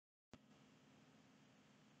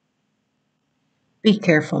Be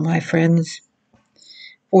careful, my friends,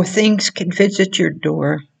 for things can visit your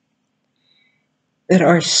door that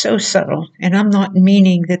are so subtle, and I'm not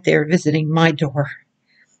meaning that they're visiting my door,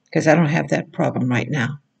 because I don't have that problem right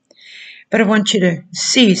now. But I want you to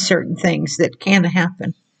see certain things that can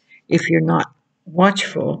happen if you're not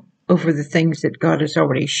watchful over the things that God has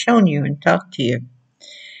already shown you and talked to you.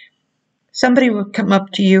 Somebody will come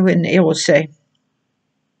up to you and they will say,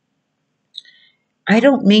 I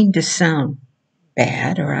don't mean to sound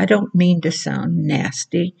bad, or I don't mean to sound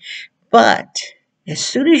nasty, but as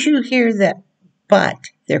soon as you hear that but,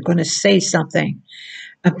 they're going to say something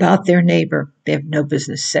about their neighbor they have no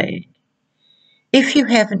business saying. If you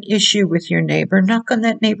have an issue with your neighbor, knock on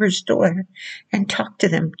that neighbor's door and talk to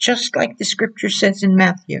them, just like the scripture says in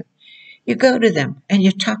Matthew. You go to them and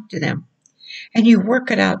you talk to them and you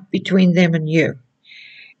work it out between them and you.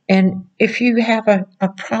 And if you have a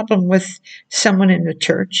problem with someone in the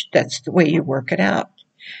church, that's the way you work it out.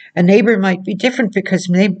 A neighbor might be different because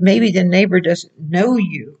maybe the neighbor doesn't know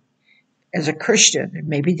you as a Christian, and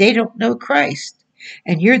maybe they don't know Christ,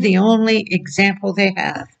 and you're the only example they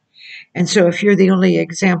have. And so if you're the only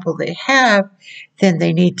example they have, then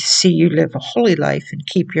they need to see you live a holy life and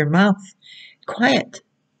keep your mouth quiet.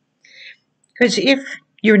 Because if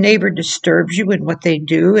your neighbor disturbs you in what they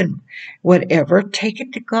do and whatever, take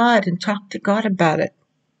it to God and talk to God about it.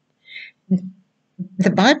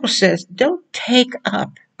 The Bible says, don't take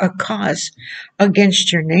up a cause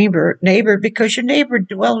against your neighbor because your neighbor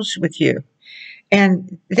dwells with you.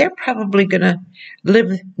 And they're probably going to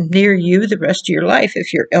live near you the rest of your life.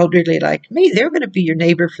 If you're elderly like me, they're going to be your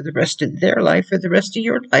neighbor for the rest of their life or the rest of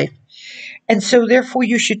your life. And so therefore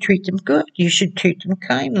you should treat them good. You should treat them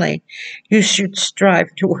kindly. You should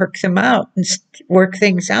strive to work them out and work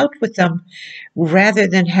things out with them rather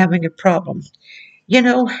than having a problem. You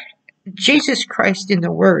know, Jesus Christ in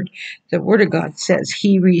the Word of God says,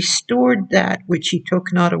 He restored that which He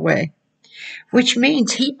took not away, which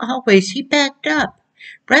means He backed up.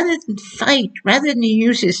 Rather than fight, rather than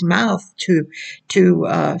use His mouth to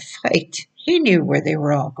fight, He knew where they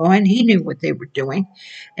were all going. He knew what they were doing.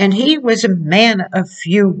 And He was a man of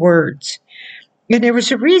few words. And there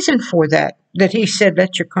was a reason for that He said,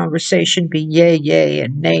 let your conversation be yea, yea,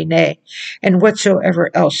 and nay, nay, and whatsoever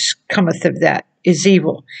else cometh of that is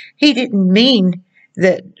evil. He didn't mean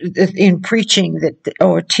that in preaching that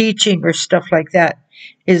or teaching or stuff like that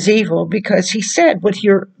is evil, because He said,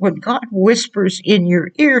 what God whispers in your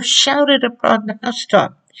ear, shout it upon the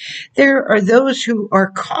housetop. There are those who are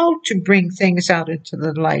called to bring things out into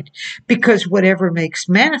the light, because whatever makes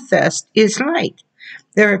manifest is light.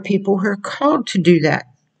 There are people who are called to do that.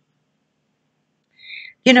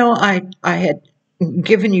 You know, I had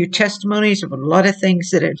given you testimonies of a lot of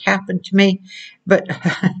things that had happened to me, but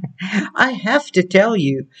I have to tell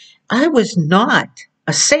you, I was not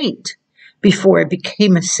a saint before I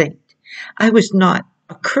became a saint. I was not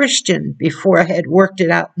a Christian before I had worked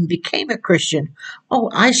it out and became a Christian.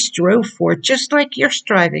 Oh, I strove for it just like you're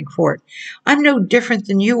striving for it. I'm no different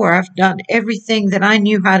than you are. I've done everything that I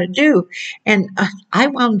knew how to do. And I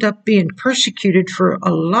wound up being persecuted for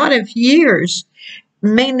a lot of years,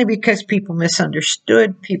 mainly because people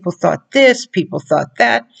misunderstood. People thought this, people thought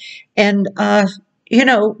that. And, you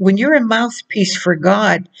know, when you're a mouthpiece for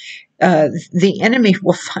God, the enemy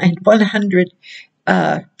will find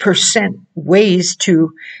 100% ways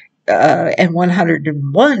to, and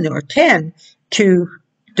 101 or 10 to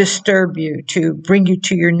disturb you, to bring you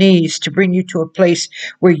to your knees, to bring you to a place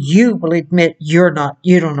where you will admit you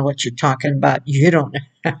don't know what you're talking about. You don't.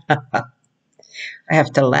 I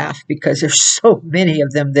have to laugh because there's so many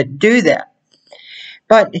of them that do that.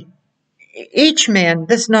 But each man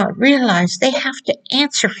does not realize they have to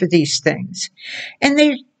answer for these things. And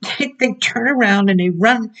they turn around and they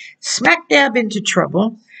run smack dab into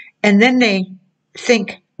trouble. And then they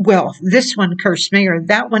think, well, this one cursed me or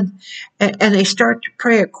that one. And they start to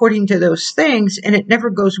pray according to those things, and it never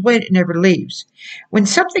goes away. It never leaves. When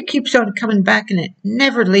something keeps on coming back and it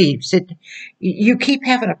never leaves, you keep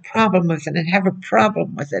having a problem with it and have a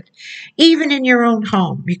problem with it. Even in your own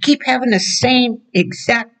home, you keep having the same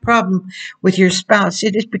exact problem with your spouse.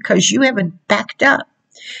 It is because you haven't backed up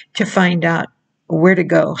to find out where to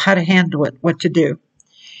go, how to handle it, what to do.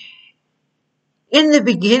 In the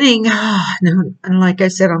beginning, and like I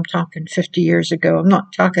said, I'm talking 50 years ago. I'm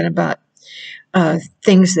not talking about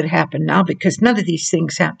things that happen now, because none of these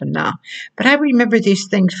things happen now. But I remember these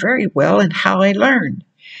things very well and how I learned.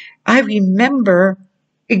 I remember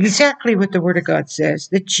exactly what the Word of God says,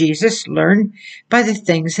 that Jesus learned by the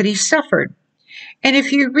things that He suffered. And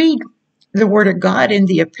if you read the Word of God in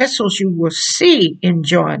the epistles, you will see in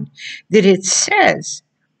John that it says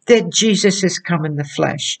that Jesus has come in the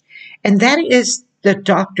flesh. And that is the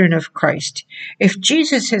doctrine of Christ. If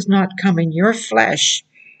Jesus has not come in your flesh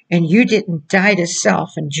and you didn't die to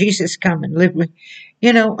self and Jesus come and live with,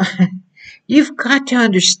 you know, you've got to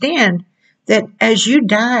understand that as you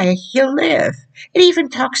die, he'll live. It even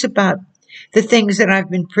talks about the things that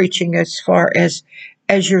I've been preaching as far as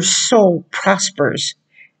your soul prospers.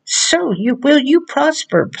 So you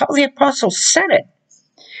prosper. Paul the Apostle said it.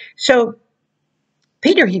 So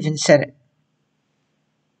Peter even said it.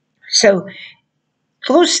 So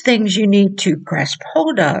those things you need to grasp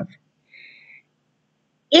hold of.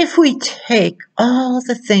 If we take all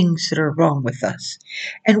the things that are wrong with us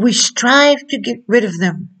and we strive to get rid of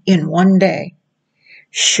them in one day,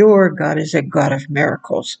 sure, God is a God of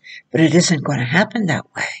miracles, but it isn't going to happen that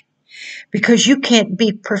way because you can't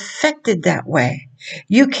be perfected that way.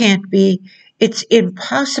 You can't be, it's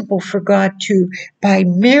impossible for God to, by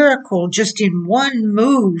miracle, just in one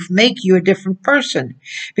move, make you a different person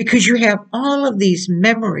because you have all of these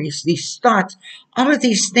memories, these thoughts, all of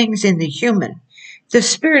these things in the human. The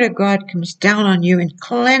Spirit of God comes down on you and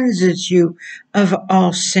cleanses you of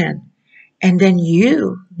all sin. And then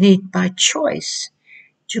you need by choice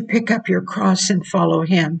to pick up your cross and follow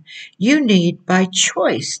him. You need by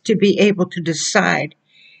choice to be able to decide.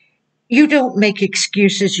 You don't make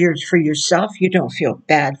excuses for yourself. You don't feel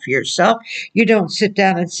bad for yourself. You don't sit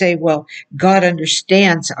down and say, well, God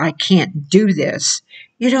understands I can't do this.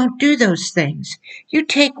 You don't do those things. You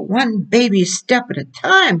take one baby step at a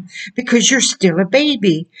time because you're still a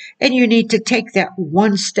baby and you need to take that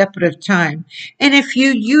one step at a time. And if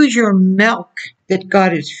you use your milk that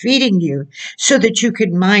God is feeding you so that you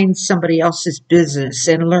can mind somebody else's business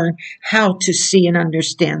and learn how to see and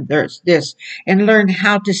understand this and learn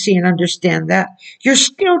how to see and understand that, you're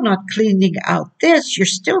still not cleaning out this. You're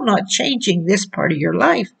still not changing this part of your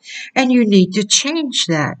life. And you need to change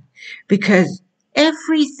that because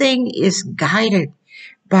everything is guided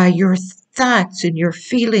by your thoughts and your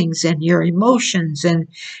feelings and your emotions, and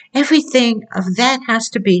everything of that has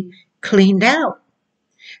to be cleaned out.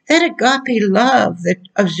 That agape love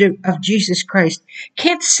of Jesus Christ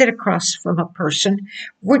can't sit across from a person,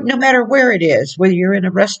 no matter where it is, whether you're in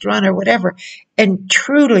a restaurant or whatever, and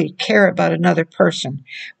truly care about another person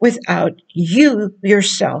without you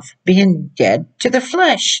yourself being dead to the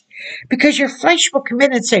flesh. Because your flesh will come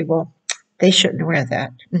in and say, well, they shouldn't wear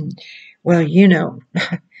that. Well,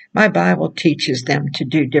 my Bible teaches them to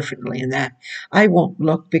do differently in that. I won't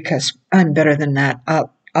look because I'm better than that.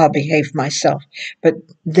 I'll behave myself, but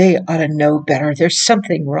they ought to know better. There's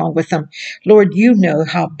something wrong with them. Lord, you know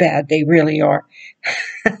how bad they really are.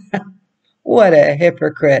 What a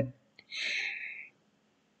hypocrite.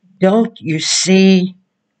 Don't you see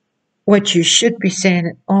what you should be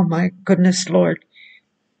saying? Oh my goodness, Lord.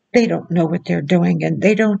 They don't know what they're doing and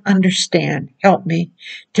they don't understand. Help me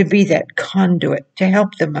to be that conduit to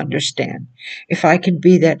help them understand. If I can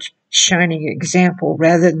be that shining example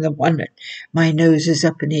rather than the one that my nose is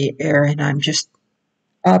up in the air and I'm just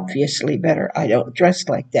obviously better. I don't dress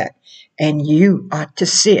like that. And you ought to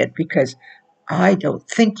see it because I don't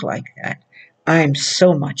think like that. I'm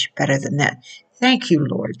so much better than that. Thank you,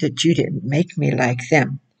 Lord, that you didn't make me like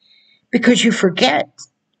them because you forget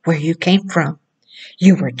where you came from.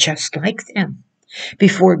 You were just like them.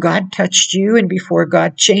 Before God touched you and before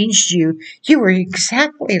God changed you, you were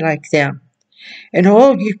exactly like them. And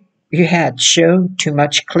all you had showed too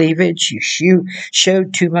much cleavage. You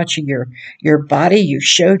showed too much of your body. You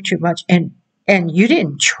showed too much. And you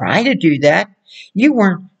didn't try to do that. You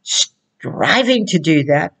weren't striving to do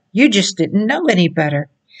that. You just didn't know any better.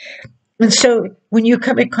 And so when you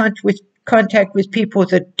come in contact with people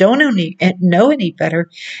that don't know any better,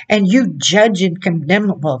 and you judge and condemn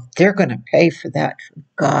them, well, they're going to pay for that.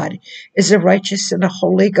 God is a righteous and a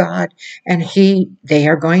holy God, and they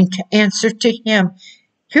are going to answer to him.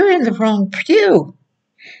 You're in the wrong pew.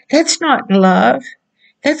 That's not love.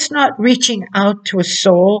 That's not reaching out to a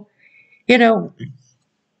soul. Now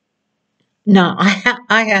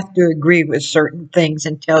I have to agree with certain things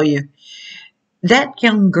and tell you, that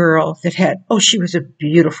young girl she was a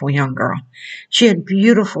beautiful young girl. She had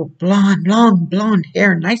beautiful long blonde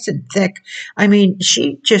hair, nice and thick. I mean,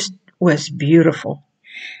 she just was beautiful.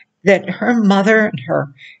 That her mother and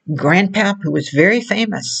her grandpap, who was very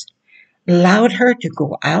famous, allowed her to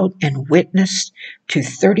go out and witness to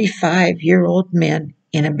 35-year-old men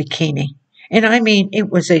in a bikini. And I mean, it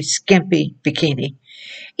was a skimpy bikini.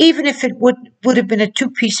 Even if it would have been a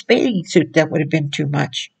two-piece bathing suit, that would have been too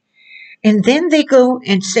much. And then they go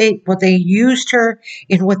and say, well, they used her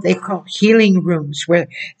in what they call healing rooms where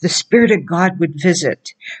the Spirit of God would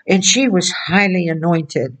visit. And she was highly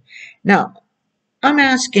anointed. Now, I'm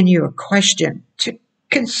asking you a question to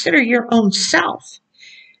consider your own self.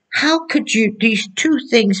 How could these two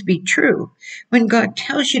things be true when God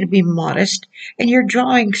tells you to be modest and you're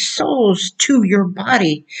drawing souls to your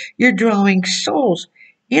body? You're drawing souls.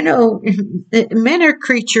 You know, men are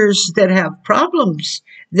creatures that have problems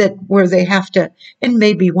that where they have to, and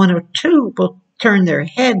maybe one or two will turn their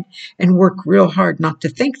head and work real hard not to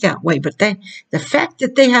think that way. But the fact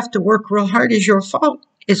that they have to work real hard is your fault,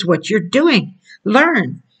 is what you're doing.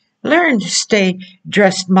 Learn. Learn to stay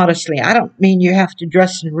dressed modestly. I don't mean you have to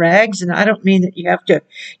dress in rags, and I don't mean that you have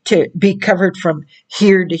to be covered from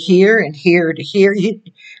here to here and here to here.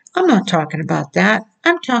 I'm not talking about that.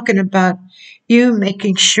 I'm talking about you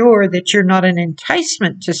making sure that you're not an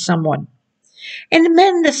enticement to someone. And the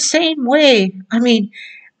men the same way. I mean,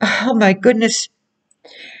 oh my goodness,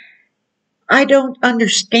 I don't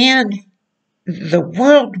understand the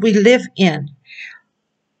world we live in.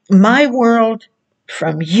 My world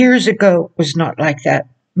from years ago was not like that.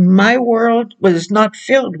 My world was not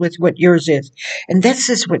filled with what yours is. And this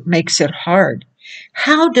is what makes it hard.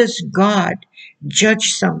 How does God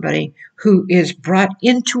judge somebody who is brought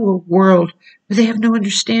into a world where they have no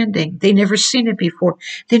understanding? They never seen it before.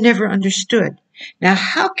 They never understood. Now,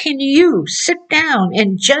 how can you sit down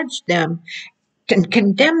and judge them and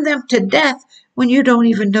condemn them to death when you don't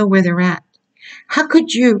even know where they're at? How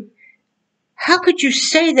could you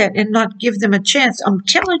say that and not give them a chance? I'm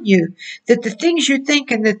telling you that the things you think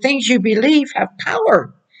and the things you believe have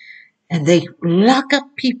power. And they lock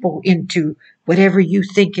up people into whatever you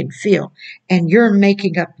think and feel. And you're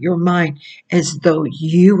making up your mind as though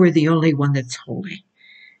you were the only one that's holy.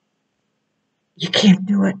 You can't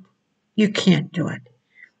do it. You can't do it.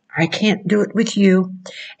 I can't do it with you,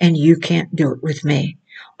 and you can't do it with me.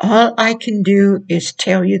 All I can do is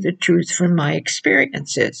tell you the truth from my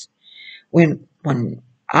experiences. When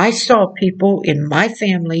I saw people in my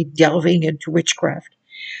family delving into witchcraft,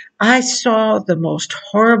 I saw the most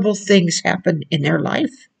horrible things happen in their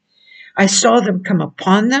life. I saw them come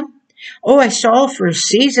upon them. Oh, I saw for a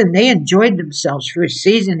season, they enjoyed themselves for a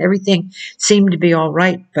season. Everything seemed to be all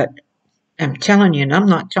right. But I'm telling you, and I'm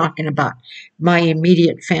not talking about my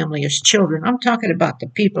immediate family as children. I'm talking about the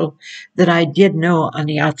people that I did know on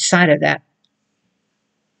the outside of that.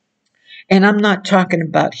 And I'm not talking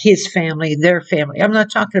about his family, their family. I'm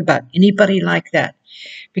not talking about anybody like that.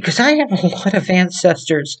 Because I have a lot of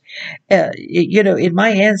ancestors, in my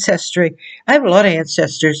ancestry, I have a lot of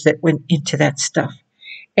ancestors that went into that stuff.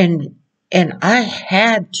 And, and I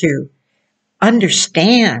had to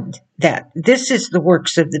understand that this is the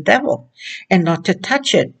works of the devil and not to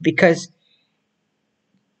touch it, because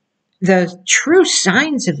the true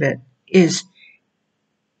signs of it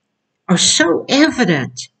are so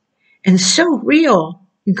evident and so real.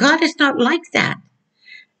 God is not like that.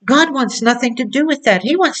 God wants nothing to do with that.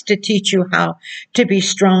 He wants to teach you how to be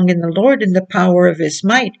strong in the Lord and the power of his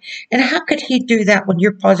might. And how could he do that when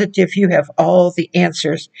you're positive you have all the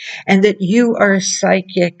answers and that you are a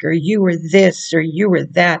psychic or you are this or you are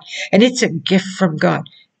that, and it's a gift from God?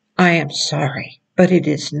 I am sorry, but it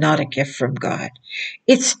is not a gift from God.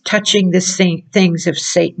 It's touching the same things of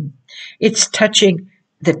Satan. It's touching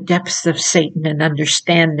the depths of Satan and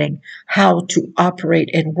understanding how to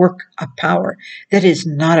operate and work a power that is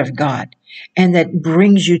not of God and that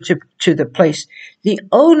brings you to the place. The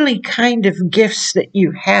only kind of gifts that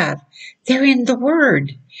you have, they're in the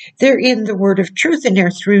Word. They're in the Word of truth, and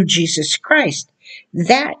they're through Jesus Christ.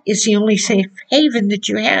 That is the only safe haven that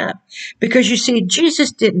you have. Because you see,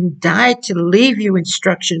 Jesus didn't die to leave you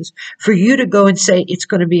instructions for you to go and say, it's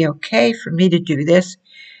going to be okay for me to do this.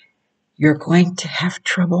 You're going to have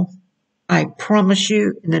trouble. I promise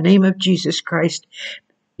you, in the name of Jesus Christ,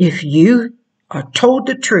 if you are told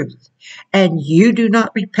the truth and you do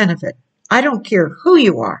not repent of it, I don't care who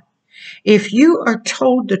you are. If you are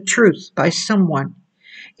told the truth by someone,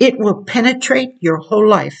 it will penetrate your whole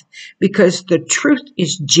life, because the truth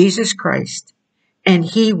is Jesus Christ, and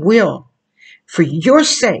he will, for your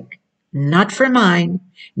sake, not for mine,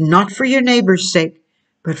 not for your neighbor's sake,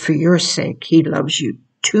 but for your sake. He loves you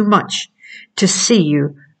too much to see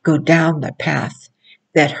you go down the path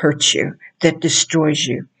that hurts you, that destroys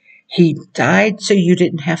you. He died so you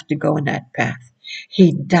didn't have to go in that path.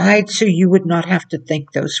 He died so you would not have to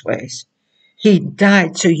think those ways. He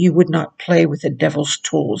died so you would not play with the devil's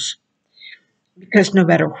tools. Because no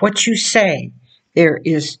matter what you say, there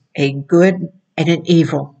is a good and an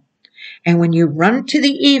evil. And when you run to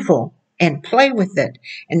the evil and play with it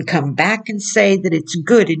and come back and say that it's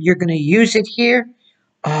good and you're going to use it here,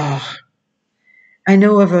 oh, I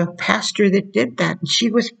know of a pastor that did that, and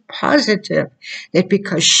she was positive that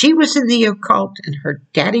because she was in the occult and her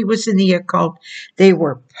daddy was in the occult, they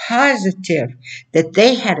were positive that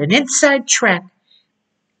they had an inside track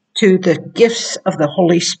to the gifts of the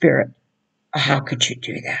Holy Spirit. How could you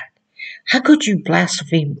do that? How could you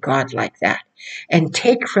blaspheme God like that and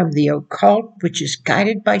take from the occult, which is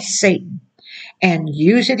guided by Satan, and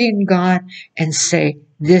use it in God and say,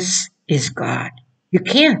 this is God? You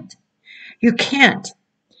can't. You can't.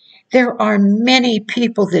 There are many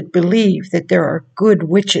people that believe that there are good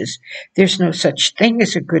witches. There's no such thing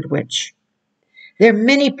as a good witch. There are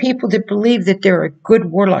many people that believe that there are good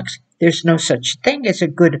warlocks. There's no such thing as a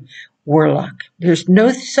good warlock. There's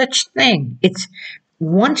no such thing. It's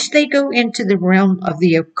once they go into the realm of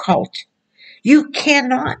the occult, you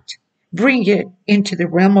cannot bring it into the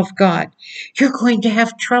realm of God. You're going to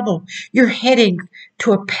have trouble. You're heading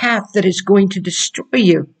to a path that is going to destroy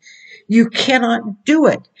you. You cannot do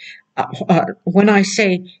it. When I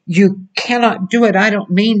say you cannot do it, I don't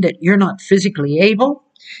mean that you're not physically able,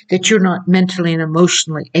 that you're not mentally and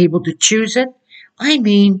emotionally able to choose it. I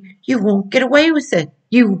mean, you won't get away with it.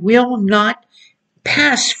 You will not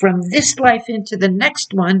pass from this life into the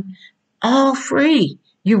next one all free.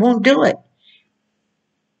 You won't do it.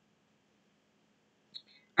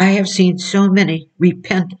 I have seen so many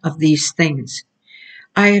repent of these things.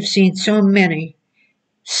 I have seen so many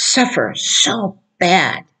suffer so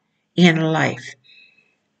bad in life.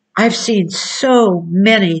 I've seen so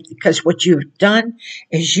many, because what you've done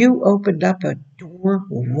is you opened up a door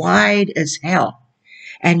wide as hell,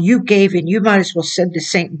 and you gave in. You might as well said to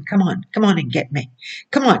Satan, come on and get me.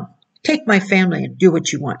 Come on, take my family and do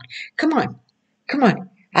what you want. Come on.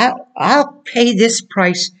 I'll pay this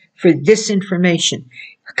price for this information.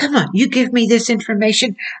 Come on, you give me this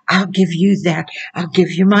information, I'll give you that. I'll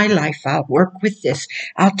give you my life. I'll work with this.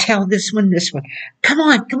 I'll tell this one. Come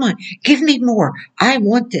on, give me more. I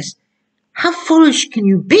want this. How foolish can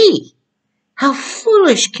you be? How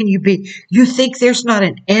foolish can you be? You think there's not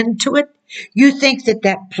an end to it? You think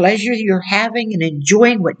that pleasure you're having and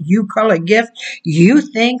enjoying what you call a gift, you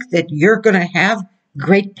think that you're going to have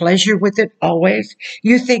great pleasure with it always?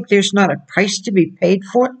 You think there's not a price to be paid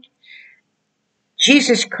for it?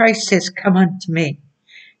 Jesus Christ says, come unto me.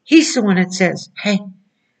 He's the one that says, hey,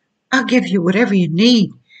 I'll give you whatever you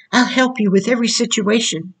need. I'll help you with every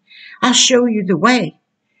situation. I'll show you the way.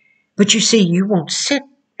 But you see, you won't sit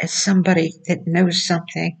as somebody that knows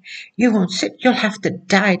something. You won't sit. You'll have to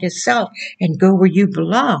die to self and go where you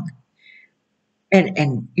belong.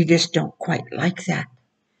 And you just don't quite like that.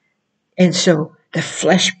 And so the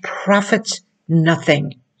flesh profits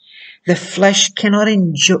nothing. The flesh cannot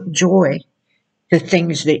enjoy the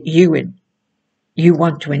things that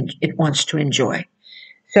it wants to enjoy.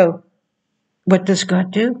 So what does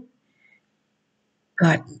God do?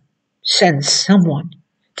 God sends someone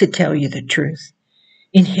to tell you the truth.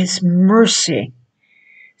 In his mercy,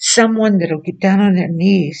 someone that'll get down on their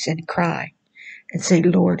knees and cry and say,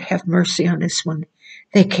 Lord, have mercy on this one.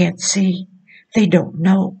 They can't see. They don't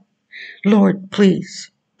know. Lord,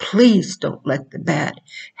 please don't let the bad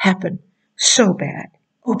happen so bad.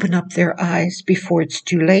 Open up their eyes before it's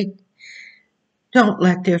too late. Don't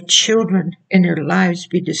let their children and their lives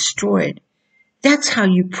be destroyed. That's how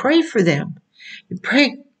you pray for them. You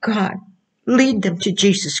pray, God, lead them to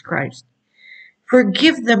Jesus Christ.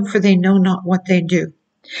 Forgive them, for they know not what they do.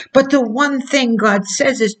 But the one thing God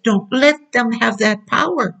says is, don't let them have that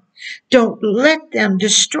power. Don't let them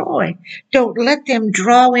destroy. Don't let them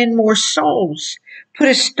draw in more souls. Put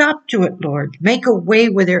a stop to it, Lord. Make a way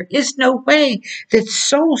where there is no way, that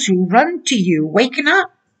souls who run to you waken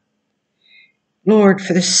up. Lord,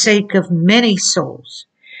 for the sake of many souls,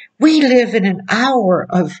 we live in an hour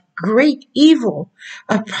of great evil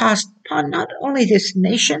upon not only this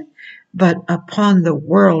nation, but upon the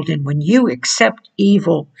world. And when you accept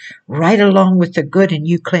evil right along with the good, and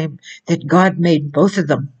you claim that God made both of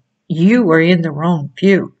them, you are in the wrong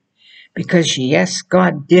pew. Because yes,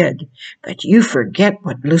 God did, but you forget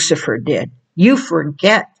what Lucifer did. You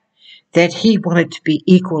forget that he wanted to be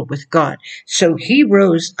equal with God. So he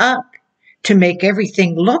rose up to make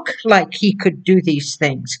everything look like he could do these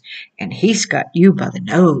things. And he's got you by the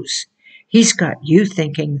nose. He's got you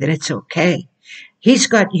thinking that it's okay. He's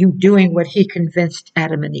got you doing what he convinced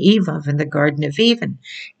Adam and Eve of in the Garden of Eden,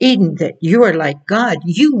 that you are like God.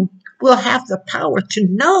 You will have the power to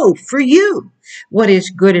know for you what is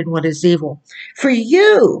good and what is evil, for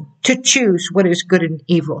you to choose what is good and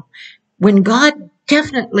evil, when God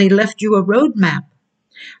definitely left you a roadmap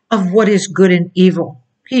of what is good and evil.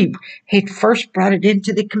 He first brought it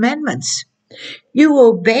into the commandments. You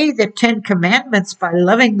obey the 10 Commandments by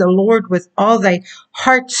loving the Lord with all thy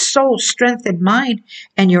heart, soul, strength, and mind,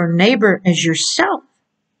 and your neighbor as yourself.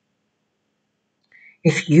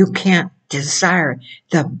 If you can't desire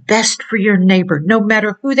the best for your neighbor, no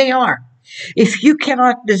matter who they are, if you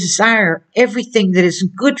cannot desire everything that is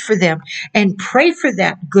good for them and pray for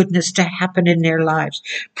that goodness to happen in their lives,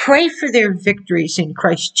 pray for their victories in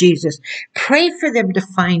Christ Jesus, pray for them to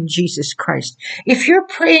find Jesus Christ. If you're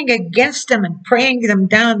praying against them and praying them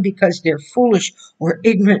down because they're foolish or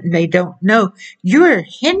ignorant and they don't know, you're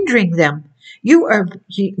hindering them.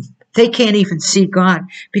 They can't even see God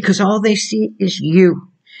because all they see is you.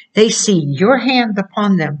 They see your hand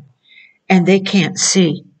upon them and they can't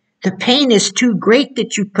see. The pain is too great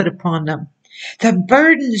that you put upon them. The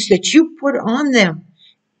burdens that you put on them.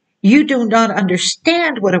 You do not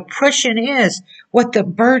understand what oppression is. What the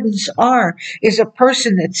burdens are is a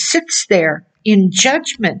person that sits there in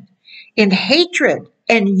judgment, in hatred,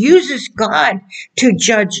 and uses God to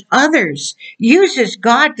judge others, uses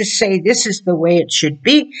God to say this is the way it should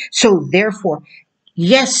be. So therefore,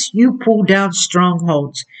 yes, you pull down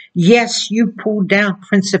strongholds. Yes, you pull down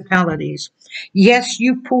principalities. Yes,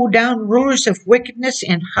 you pull down rulers of wickedness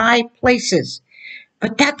in high places.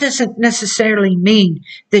 But that doesn't necessarily mean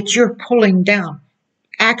that you're pulling down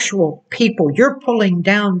actual people. You're pulling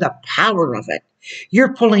down the power of it.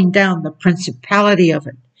 You're pulling down the principality of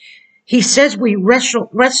it. He says we wrestle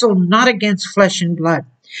not against flesh and blood,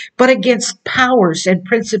 but against powers and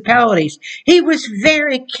principalities. He was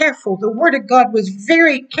very careful. The Word of God was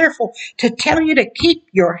very careful to tell you to keep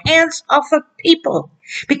your hands off of people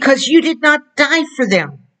because you did not die for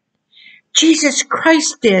them. Jesus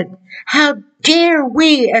Christ did. How dare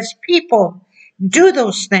we as people do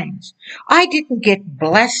those things? I didn't get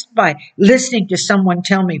blessed by listening to someone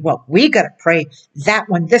tell me, well, we got to pray that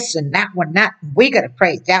one this and that one that. And we got to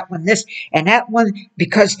pray that one this and that one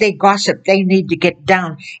because they gossip. They need to get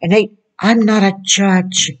down. I'm not a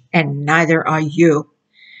judge and neither are you.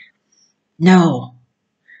 No.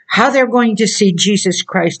 How they're going to see Jesus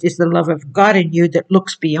Christ is the love of God in you that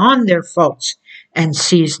looks beyond their faults and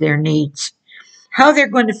sees their needs. How they're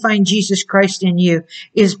going to find Jesus Christ in you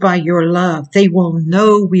is by your love. They will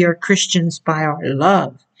know we are Christians by our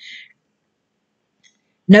love.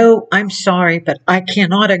 No, I'm sorry, but I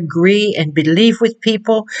cannot agree and believe with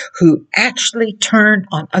people who actually turn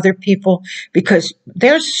on other people because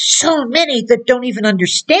there's so many that don't even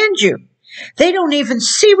understand you. They don't even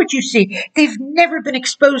see what you see. They've never been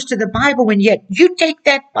exposed to the Bible, and yet you take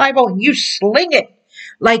that Bible and you sling it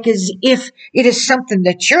like as if it is something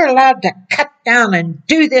that you're allowed to cut down and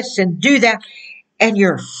do this and do that, and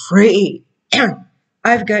you're free.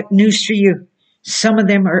 I've got news for you. Some of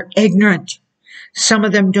them are ignorant. Some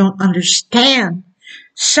of them don't understand.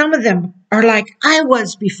 Some of them are like I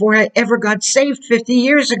was before I ever got saved 50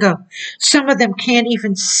 years ago. Some of them can't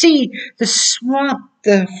even see the swamp,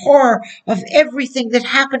 the horror of everything that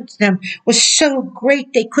happened to them was so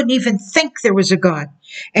great they couldn't even think there was a God.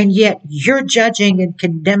 And yet you're judging and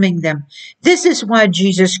condemning them. This is why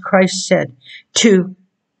Jesus Christ said to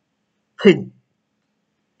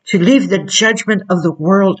leave the judgment of the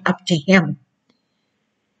world up to him.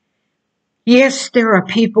 Yes, there are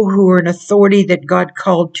people who are in authority that God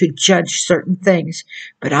called to judge certain things,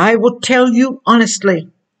 but I will tell you honestly,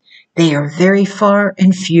 they are very far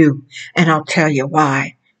and few, and I'll tell you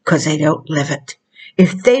why, because they don't live it.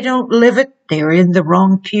 If they don't live it, they are in the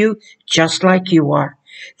wrong pew, just like you are.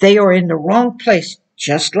 They are in the wrong place,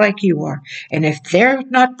 just like you are. And if they're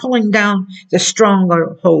not pulling down the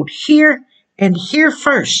stronghold here and here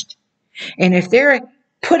first, and if they're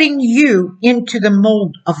putting you into the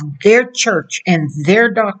mold of their church and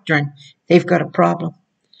their doctrine, they've got a problem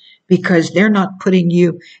because they're not putting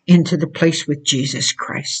you into the place with Jesus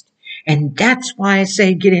Christ. And that's why I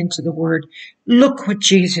say get into the Word. Look what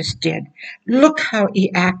Jesus did. Look how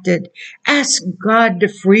he acted. Ask God to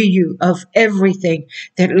free you of everything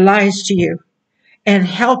that lies to you and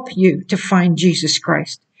help you to find Jesus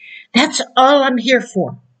Christ. That's all I'm here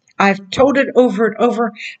for. I've told it over and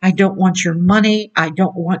over. I don't want your money. I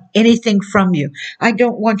don't want anything from you. I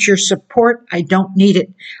don't want your support. I don't need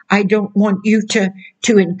it. I don't want you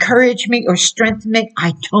to encourage me or strengthen me.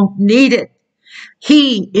 I don't need it.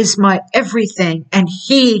 He is my everything, and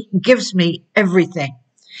he gives me everything.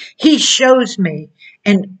 He shows me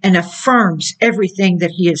and affirms everything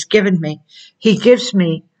that he has given me. He gives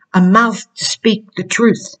me a mouth to speak the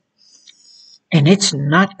truth, and it's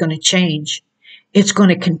not going to change. It's going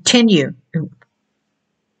to continue.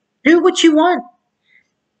 Do what you want.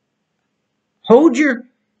 Hold your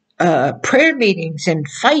prayer meetings and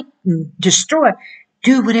fight and destroy.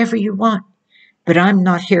 Do whatever you want. But I'm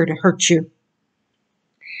not here to hurt you.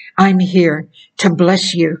 I'm here to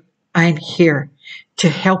bless you. I'm here to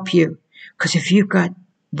help you. Because if you've got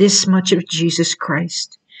this much of Jesus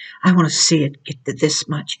Christ, I want to see it get to this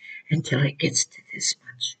much until it gets to this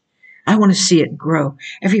much. I want to see it grow.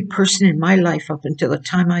 Every person in my life up until the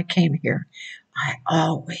time I came here, I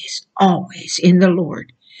always in the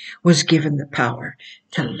Lord was given the power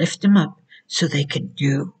to lift them up so they could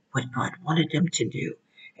do what God wanted them to do.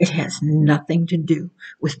 It has nothing to do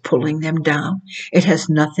with pulling them down. It has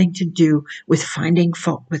nothing to do with finding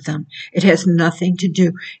fault with them. It has nothing to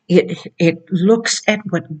do. It looks at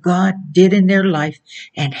what God did in their life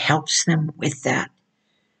and helps them with that.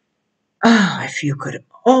 Ah, if you could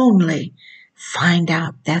only find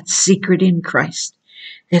out that secret in Christ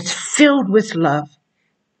that's filled with love,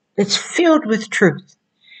 that's filled with truth,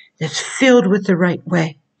 that's filled with the right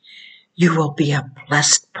way, you will be a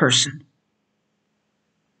blessed person.